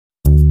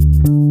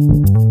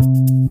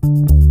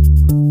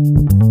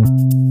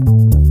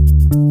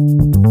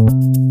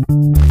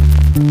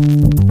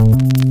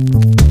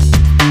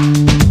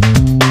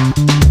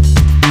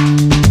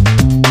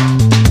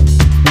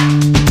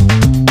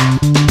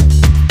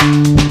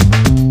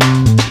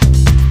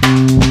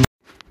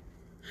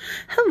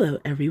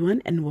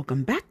and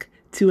welcome back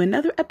to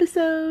another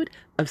episode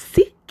of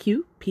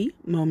CQP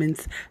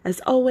Moments.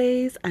 As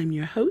always, I'm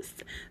your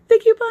host, the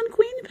Coupon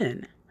Queen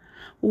Pin.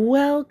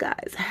 Well,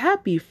 guys,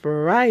 happy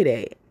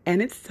Friday,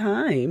 and it's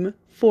time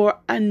for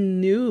a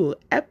new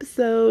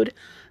episode,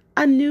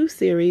 a new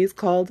series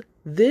called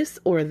This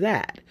or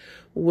That,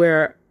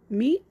 where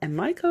me and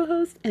my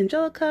co-host,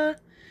 Angelica,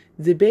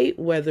 debate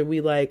whether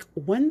we like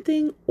one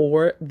thing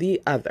or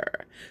the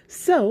other.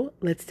 So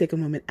let's take a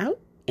moment out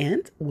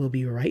and we'll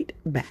be right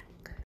back.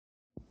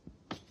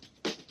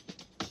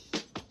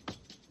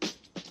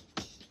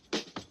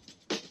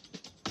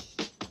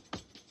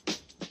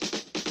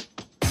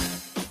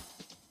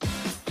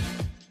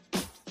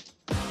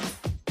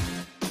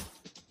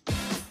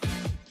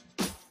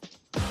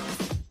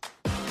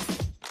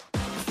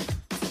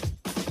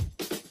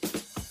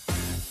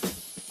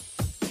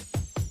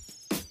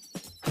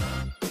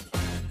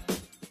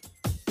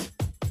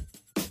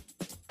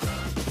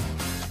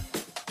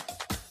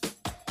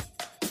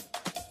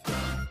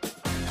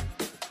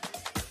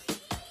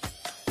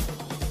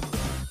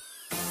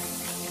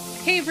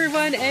 Hey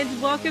everyone,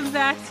 and welcome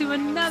back to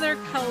another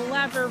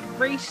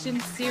collaboration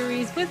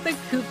series with the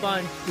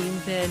Coupon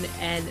Queen Pin.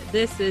 And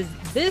this is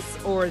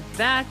This or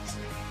That,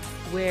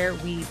 where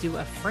we do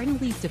a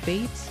friendly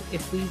debate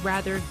if we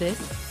rather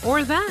this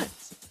or that.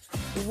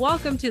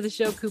 Welcome to the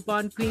show,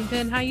 Coupon Queen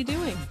Pin. How you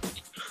doing?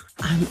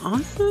 I'm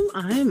awesome.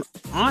 And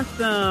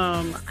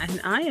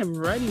I am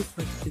ready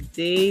for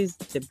today's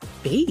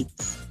debate.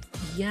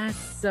 Yes,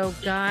 so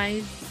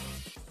guys,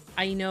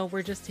 I know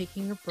we're just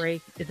taking a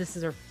break. This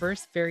is our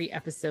first very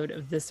episode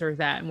of This or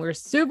That, and we're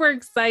super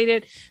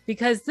excited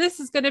because this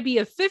is going to be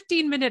a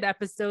 15-minute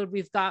episode.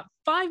 We've got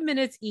 5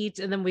 minutes each,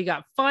 and then we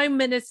got 5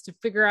 minutes to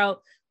figure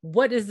out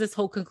what is this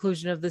whole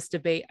conclusion of this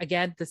debate.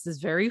 Again, this is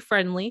very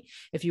friendly.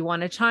 If you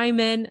want to chime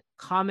in,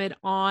 comment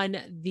on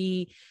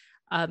the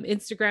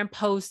Instagram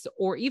post,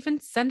 or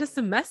even send us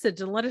a message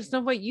and let us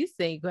know what you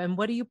think and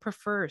what do you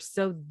prefer.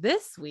 So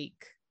this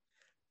week,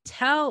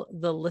 tell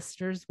the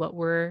listeners what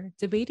we're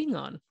debating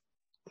on.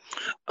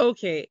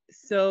 Okay,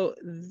 so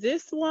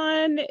this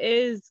one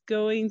is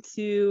going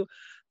to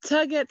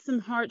tug at some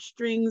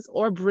heartstrings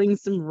or bring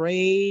some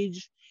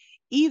rage.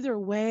 Either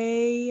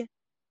way,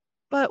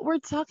 but we're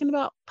talking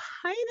about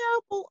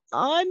pineapple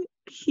on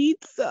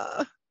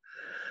pizza.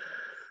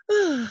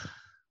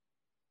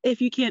 If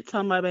you can't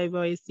tell by my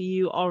voice,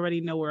 you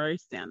already know where I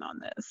stand on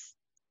this.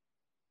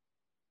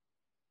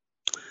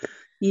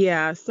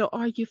 Yeah, so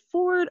are you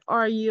for it?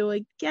 Are you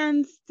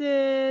against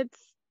it?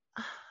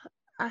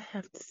 I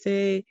have to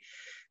say,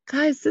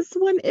 guys, this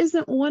one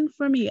isn't one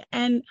for me.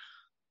 And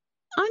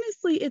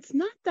honestly, it's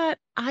not that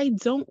I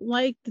don't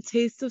like the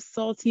taste of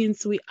salty and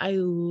sweet. I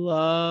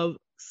love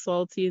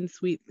salty and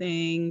sweet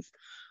things.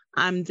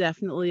 I'm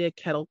definitely a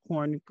kettle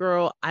corn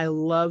girl. I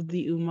love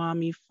the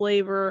umami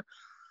flavor.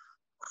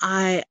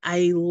 I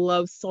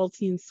love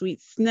salty and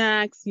sweet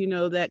snacks,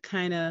 that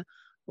kind of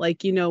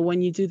like,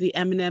 when you do the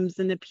M&Ms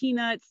and the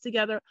peanuts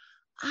together.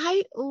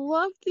 I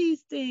love these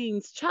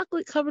things,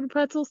 chocolate covered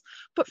pretzels,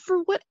 but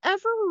for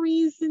whatever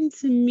reason,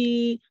 to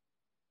me,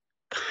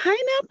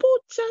 pineapple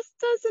just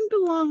doesn't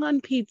belong on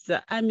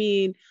pizza. I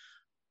mean,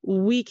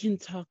 we can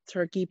talk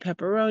turkey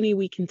pepperoni,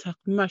 we can talk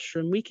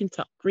mushroom, we can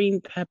talk green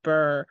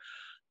pepper,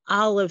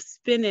 olive,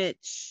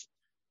 spinach,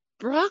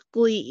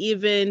 broccoli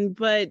even,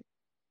 but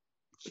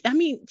I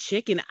mean,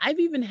 chicken. I've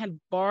even had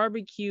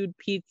barbecued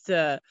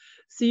pizza.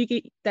 So you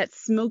get that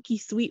smoky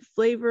sweet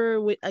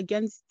flavor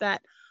against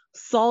that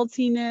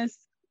saltiness.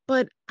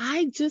 But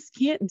I just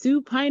can't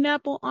do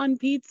pineapple on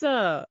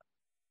pizza.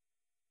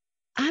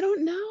 I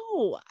don't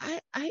know. I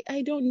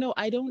don't know.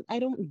 I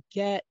don't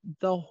get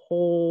the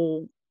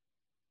whole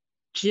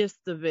gist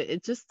of it.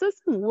 It just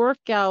doesn't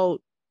work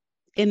out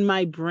in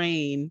my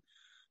brain.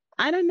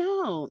 I don't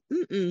know.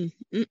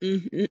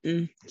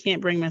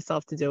 Can't bring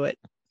myself to do it.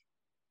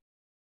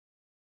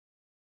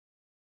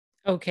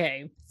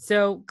 Okay,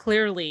 so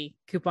clearly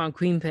Coupon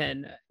Queen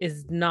Pin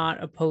is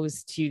not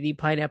opposed to the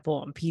pineapple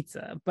on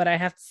pizza, but I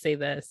have to say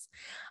this.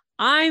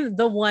 I'm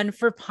the one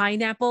for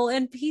pineapple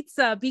and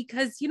pizza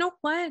because you know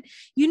what?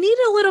 You need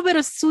a little bit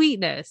of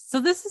sweetness. So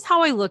this is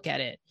how I look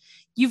at it.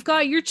 You've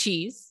got your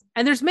cheese,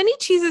 and there's many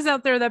cheeses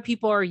out there that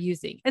people are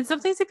using. And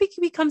sometimes it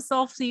can become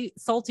salty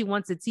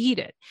once it's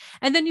heated.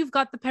 And then you've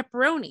got the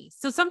pepperoni.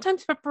 So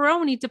sometimes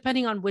pepperoni,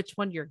 depending on which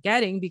one you're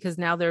getting, because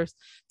now there's,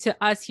 to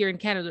us here in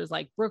Canada, there's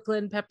like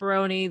Brooklyn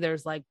pepperoni,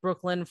 there's like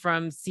Brooklyn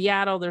from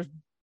Seattle, there's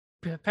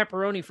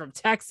pepperoni from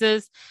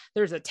Texas,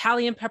 there's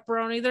Italian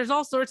pepperoni, there's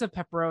all sorts of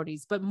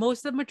pepperonis, but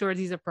most of the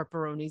majorities of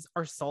pepperonis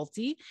are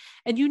salty,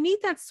 and you need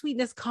that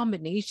sweetness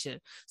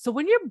combination. So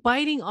when you're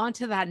biting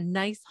onto that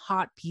nice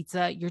hot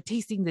pizza, you're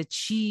tasting the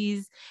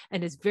cheese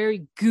and it's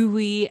very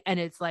gooey and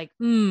it's like,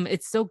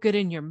 it's so good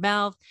in your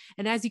mouth.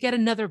 And as you get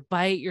another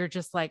bite, you're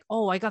just like,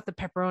 oh, I got the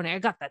pepperoni, I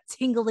got that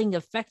tingling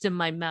effect in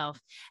my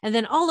mouth. And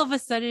then all of a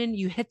sudden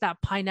you hit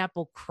that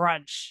pineapple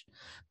crunch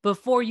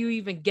before you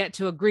even get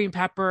to a green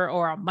pepper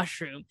or a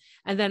mushroom.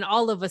 And then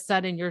all of a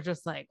sudden you're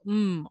just like,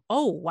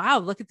 oh, wow,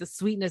 look at the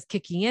sweetness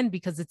kicking in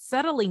because it's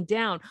settling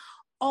down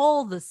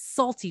all the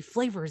salty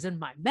flavors in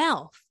my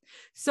mouth.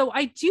 So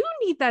I do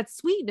need that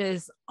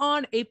sweetness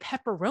on a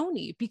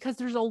pepperoni because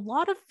there's a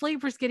lot of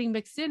flavors getting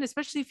mixed in,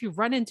 especially if you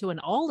run into an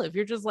olive.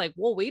 You're just like,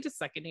 whoa, wait a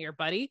second here,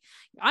 buddy.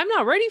 I'm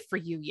not ready for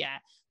you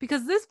yet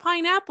because this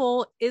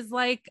pineapple is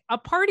like a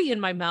party in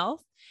my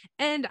mouth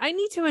and I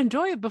need to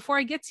enjoy it before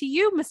I get to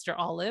you, Mr.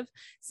 Olive.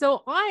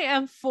 So I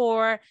am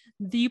for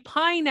the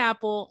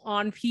pineapple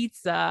on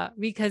pizza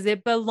because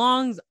it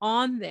belongs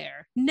on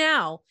there.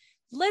 Now,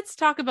 let's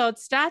talk about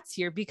stats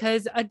here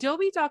because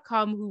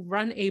Adobe.com, who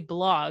run a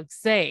blog,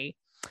 say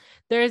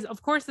there's,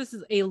 of course, this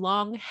is a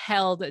long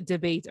held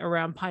debate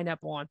around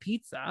pineapple on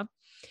pizza.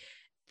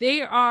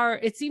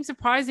 It seems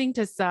surprising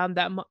to some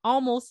that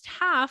almost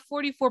half,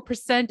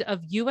 44%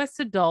 of US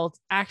adults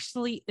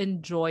actually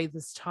enjoy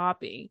this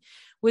topping,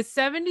 with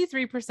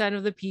 73%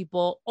 of the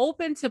people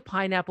open to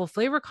pineapple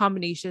flavor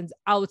combinations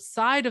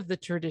outside of the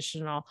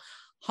traditional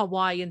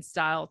Hawaiian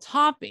style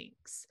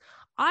toppings.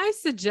 I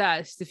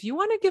suggest if you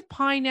want to give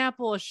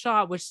pineapple a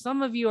shot, which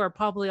some of you are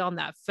probably on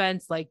that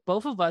fence, like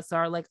both of us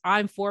are, like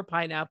I'm for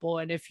pineapple.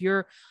 And if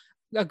you're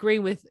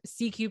agreeing with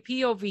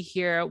CQP over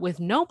here with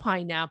no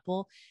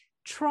pineapple,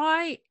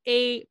 try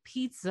a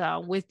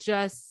pizza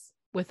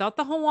without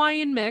the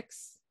Hawaiian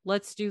mix.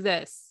 Let's do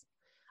this.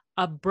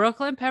 A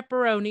Brooklyn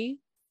pepperoni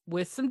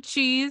with some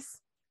cheese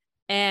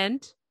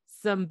and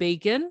some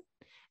bacon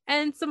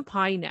and some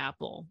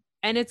pineapple.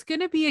 And it's going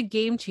to be a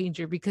game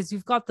changer because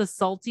you've got the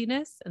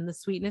saltiness and the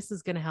sweetness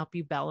is going to help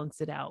you balance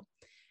it out.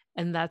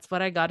 And that's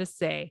what I got to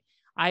say.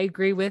 I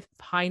agree with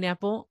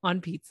pineapple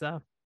on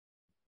pizza.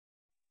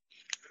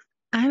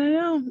 I don't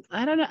know.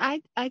 I don't know.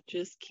 I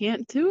just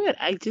can't do it.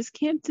 I just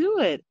can't do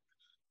it.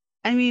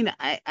 I mean,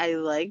 I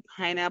like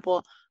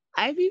pineapple.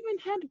 I've even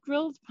had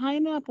grilled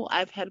pineapple.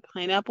 I've had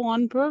pineapple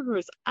on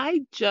burgers.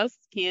 I just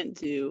can't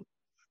do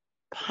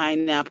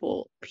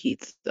pineapple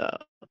pizza.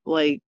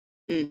 Like,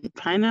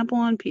 pineapple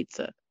on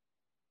pizza.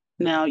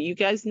 Now, you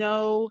guys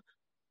know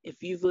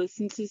if you've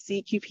listened to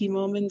CQP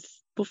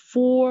moments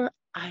before,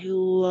 I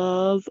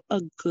love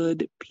a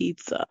good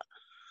pizza.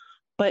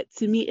 But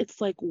to me,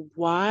 it's like,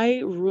 why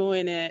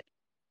ruin it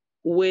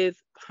with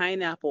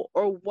pineapple?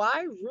 Or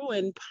why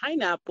ruin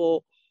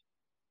pineapple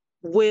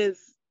with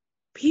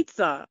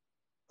pizza?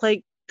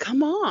 Like,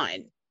 come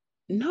on.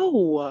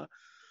 No.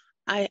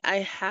 I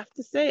have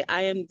to say,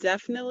 I am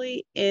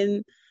definitely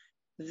in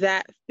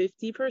that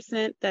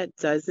 50% that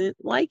doesn't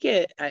like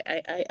it.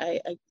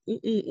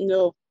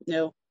 No,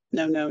 no,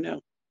 no, no,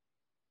 no.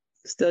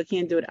 Still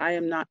can't do it. I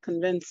am not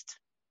convinced.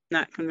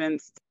 Not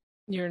convinced.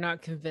 You're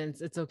not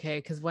convinced. It's okay.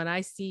 Because when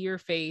I see your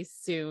face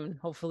soon,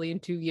 hopefully in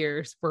 2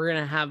 years, we're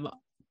going to have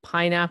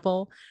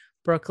pineapple,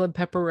 Brooklyn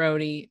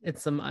pepperoni, and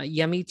some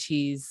yummy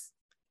cheese,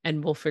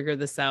 and we'll figure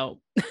this out.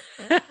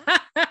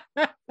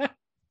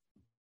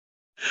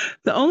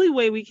 The only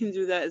way we can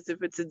do that is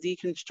if it's a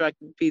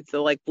deconstructed pizza.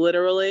 Like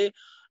literally,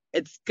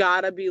 it's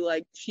gotta be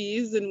like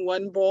cheese in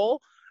one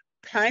bowl,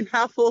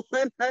 pineapple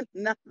in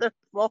another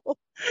bowl,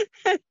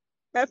 and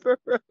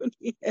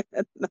pepperoni in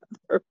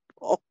another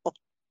bowl.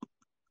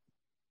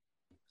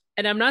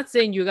 And I'm not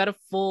saying you got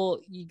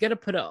to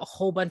put a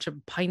whole bunch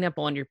of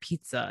pineapple on your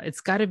pizza.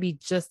 It's got to be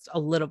just a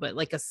little bit,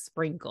 like a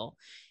sprinkle.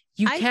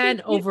 You I can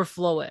think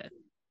overflow it.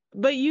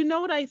 but you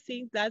know what I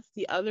think that's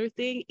the other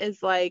thing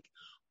is like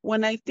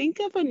when I think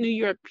of a New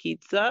York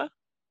pizza,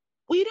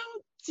 we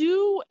don't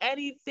do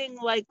anything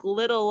like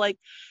little, like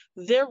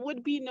there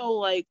would be no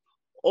like,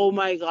 oh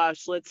my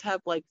gosh, let's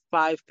have like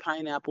five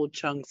pineapple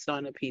chunks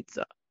on a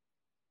pizza.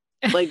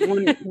 Like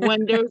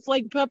when there's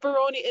like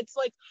pepperoni, it's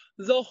like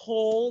the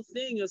whole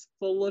thing is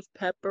full of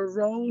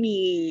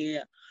pepperoni.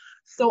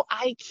 So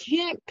I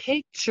can't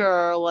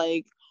picture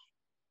like,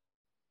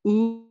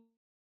 ooh,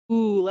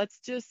 let's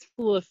just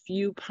pull a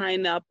few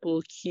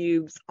pineapple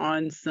cubes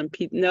on some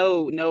pizza.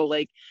 No, no,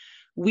 like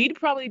we'd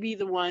probably be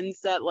the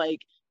ones that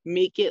like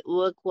make it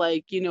look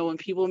like, when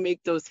people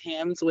make those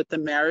hams with the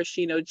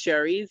maraschino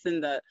cherries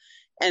and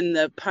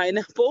the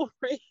pineapple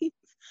rings.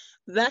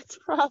 That's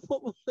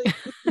probably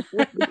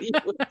what we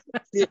would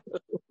do.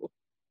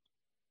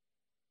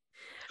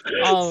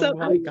 Oh So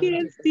my God.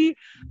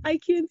 I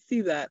can't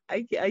see that.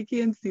 I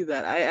can't see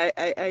that.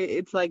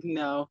 It's like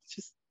no,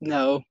 just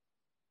no.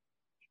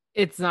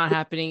 It's not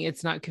happening.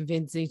 It's not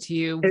convincing to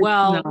you. It's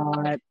Well,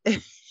 not.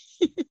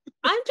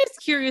 I'm just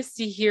curious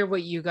to hear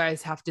what you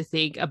guys have to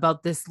think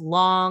about this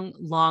long,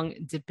 long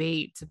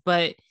debate.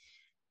 But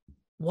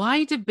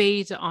why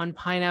debate on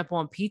pineapple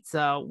on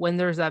pizza when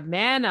there's a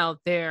man out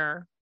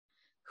there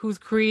who's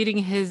creating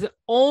his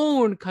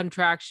own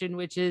contraction,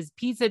 which is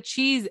pizza,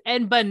 cheese,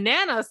 and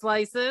banana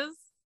slices?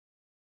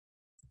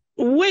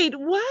 Wait,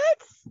 what?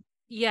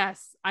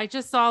 Yes, I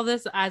just saw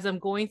this as I'm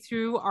going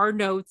through our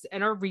notes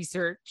and our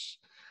research.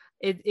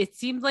 It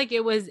seemed like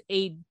it was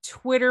a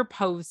Twitter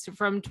post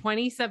from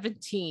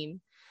 2017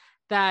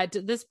 that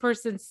this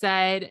person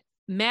said,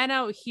 man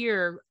out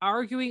here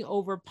arguing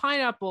over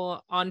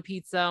pineapple on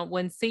pizza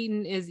when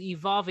Satan is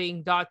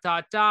evolving, dot,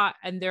 dot, dot.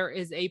 And there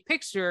is a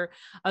picture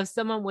of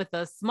someone with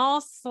a small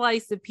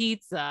slice of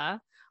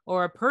pizza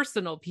or a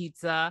personal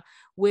pizza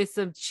with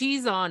some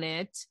cheese on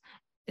it,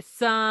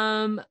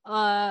 some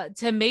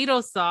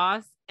tomato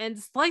sauce, and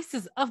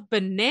slices of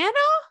banana?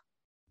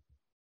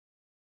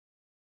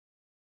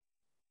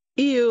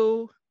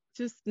 Ew.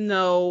 Just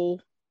no.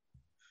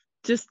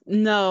 Just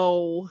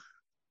no.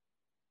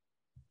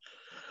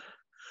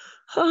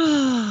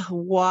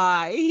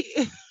 Why?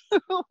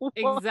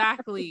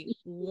 Exactly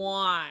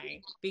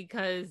why?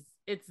 Because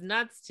it's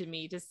nuts to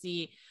me to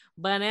see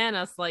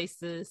banana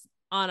slices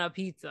on a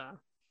pizza.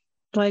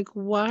 Like,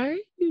 why are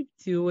you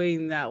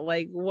doing that?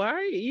 Like, why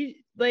are you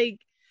like?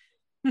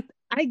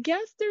 I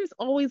guess there's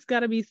always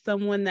got to be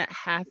someone that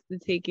has to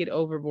take it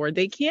overboard.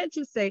 They can't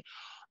just say,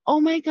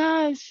 "Oh my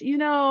gosh,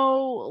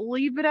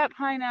 leave it at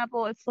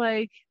pineapple." It's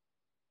like,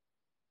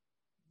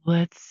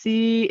 let's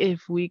see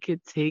if we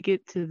could take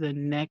it to the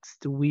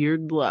next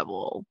weird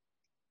level.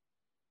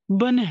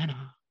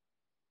 Banana.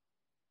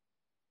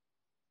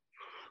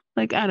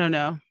 Like, I don't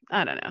know.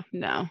 I don't know.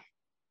 No,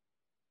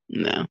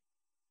 no.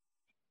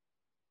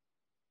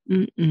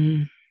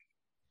 Mm-mm.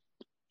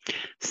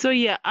 So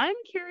yeah, I'm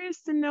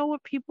curious to know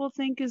what people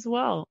think as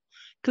well.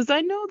 Because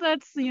I know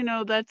that's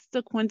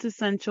the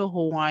quintessential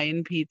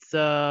Hawaiian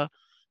pizza.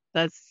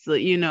 And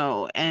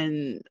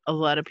a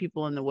lot of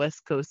people on the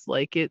West Coast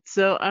like it.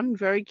 So I'm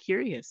very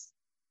curious.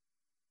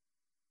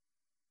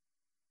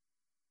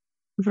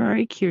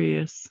 Very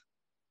curious.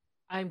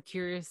 I'm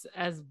curious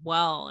as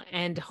well.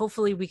 And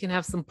hopefully, we can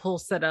have some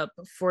polls set up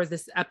for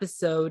this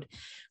episode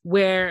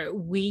where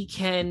we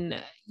can,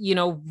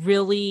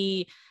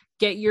 really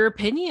get your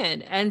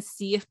opinion and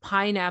see if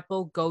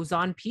pineapple goes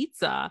on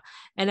pizza.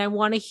 And I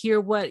want to hear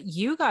what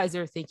you guys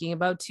are thinking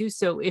about too.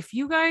 So if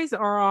you guys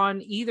are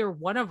on either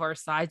one of our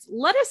sides,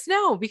 let us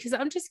know because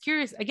I'm just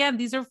curious. Again,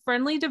 these are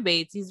friendly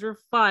debates, these are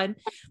fun.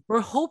 We're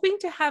hoping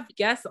to have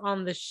guests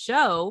on the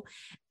show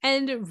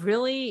and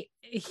really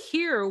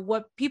hear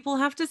what people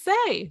have to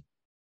say.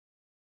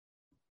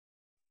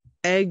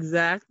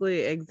 Exactly,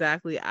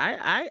 exactly.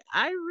 I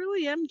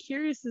really am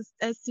curious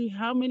as to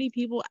how many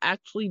people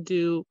actually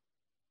do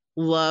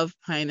love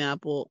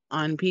pineapple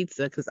on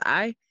pizza because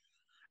I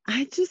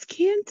just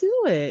can't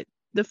do it.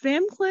 The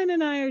fam clan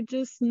and I are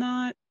just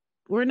not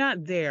we're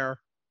not there.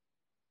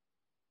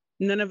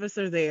 None of us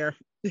are there.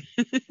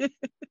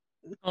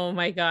 Oh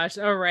my gosh.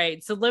 All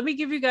right. So let me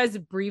give you guys a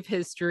brief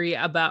history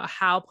about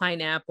how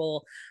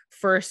pineapple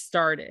first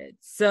started.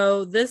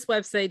 So this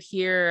website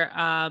here,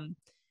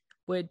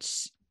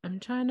 which I'm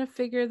trying to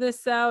figure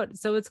this out.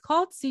 So it's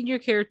called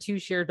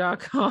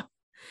seniorcare2share.com.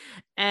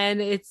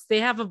 And they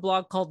have a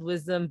blog called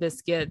Wisdom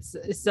Biscuits.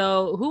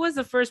 So who was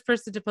the first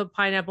person to put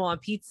pineapple on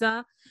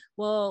pizza?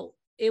 Well,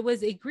 it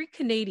was a Greek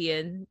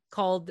Canadian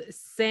called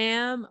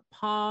Sam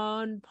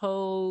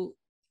Ponpo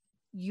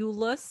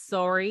Euless.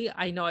 Sorry.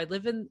 I know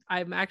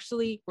I'm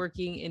actually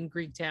working in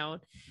Greektown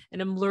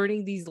and I'm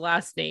learning these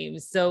last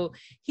names. So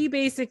he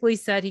basically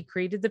said he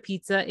created the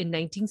pizza in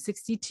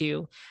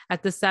 1962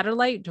 at the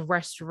Satellite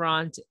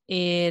Restaurant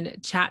in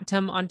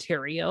Chatham,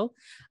 Ontario.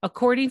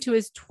 According to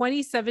his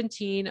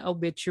 2017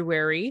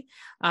 obituary,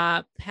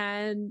 I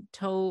can't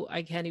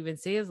even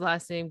say his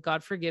last name,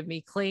 God forgive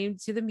me, claimed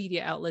to the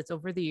media outlets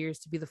over the years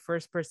to be the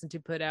first person to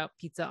put out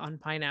pizza on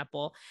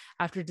pineapple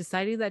after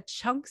deciding that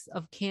chunks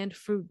of canned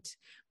fruit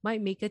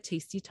might make a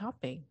tasty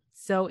topping.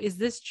 So, is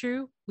this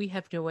true? We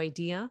have no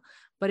idea.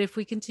 But if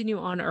we continue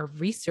on our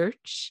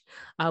research,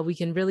 we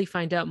can really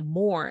find out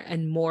more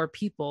and more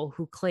people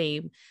who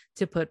claim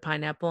to put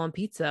pineapple on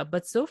pizza.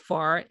 But so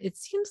far, it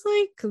seems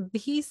like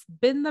he's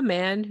been the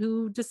man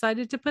who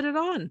decided to put it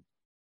on.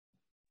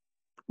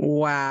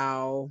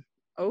 Wow.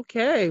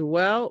 Okay,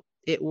 well,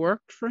 it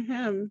worked for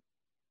him.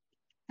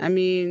 I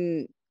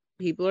mean,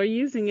 people are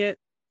using it.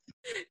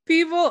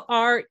 People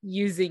are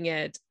using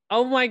it.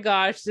 Oh my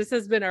gosh, this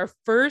has been our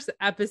first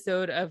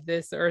episode of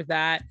This or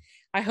That.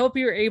 I hope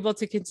you're able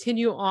to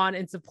continue on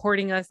and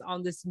supporting us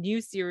on this new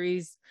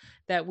series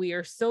that we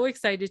are so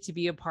excited to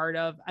be a part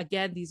of.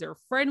 Again, these are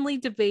friendly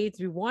debates.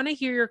 We want to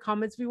hear your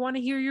comments, we want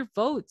to hear your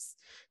votes.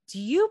 Do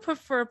you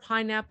prefer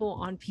pineapple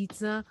on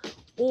pizza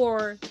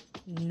or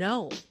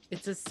no?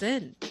 It's a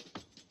sin.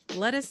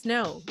 Let us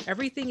know.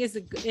 Everything is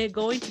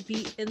going to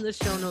be in the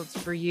show notes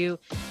for you.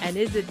 And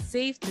is it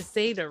safe to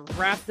say to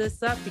wrap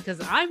this up?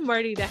 Because I'm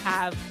ready to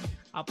have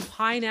a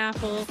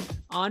pineapple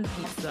on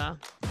pizza.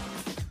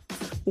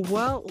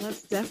 Well,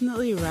 let's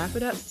definitely wrap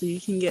it up so you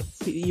can get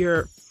to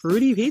your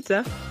fruity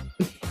pizza.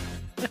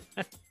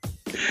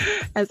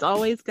 As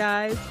always,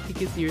 guys, be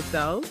good to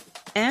yourselves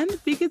and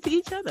be good to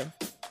each other.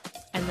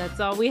 And that's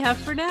all we have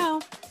for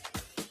now.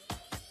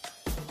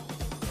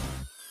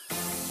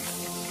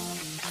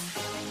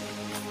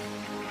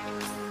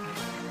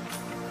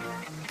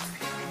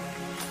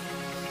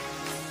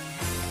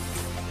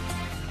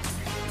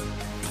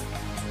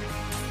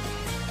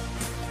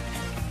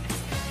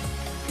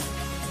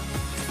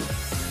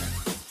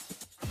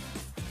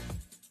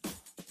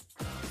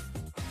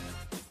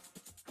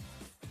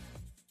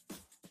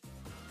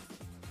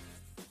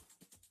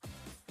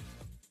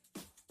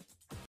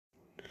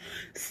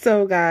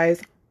 So,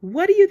 guys,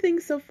 What do you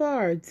think so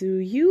far? Do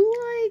you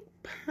like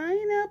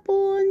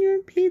pineapple on your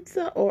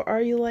pizza, or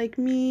are you like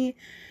me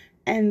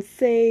and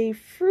say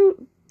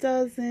fruit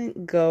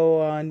doesn't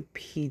go on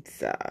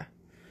pizza?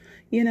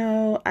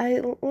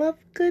 I love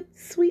good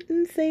sweet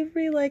and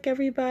savory like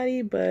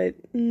everybody, but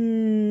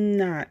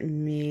not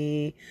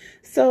me.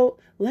 So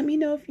let me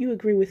know if you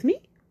agree with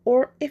me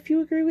or if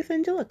you agree with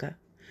Angelica.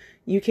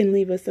 You can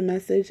leave us a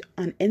message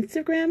on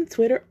Instagram,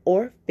 Twitter,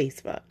 or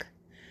Facebook.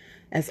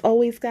 As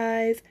always,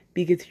 guys,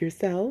 be good to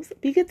yourselves,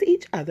 be good to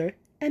each other,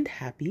 and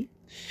happy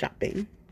shopping.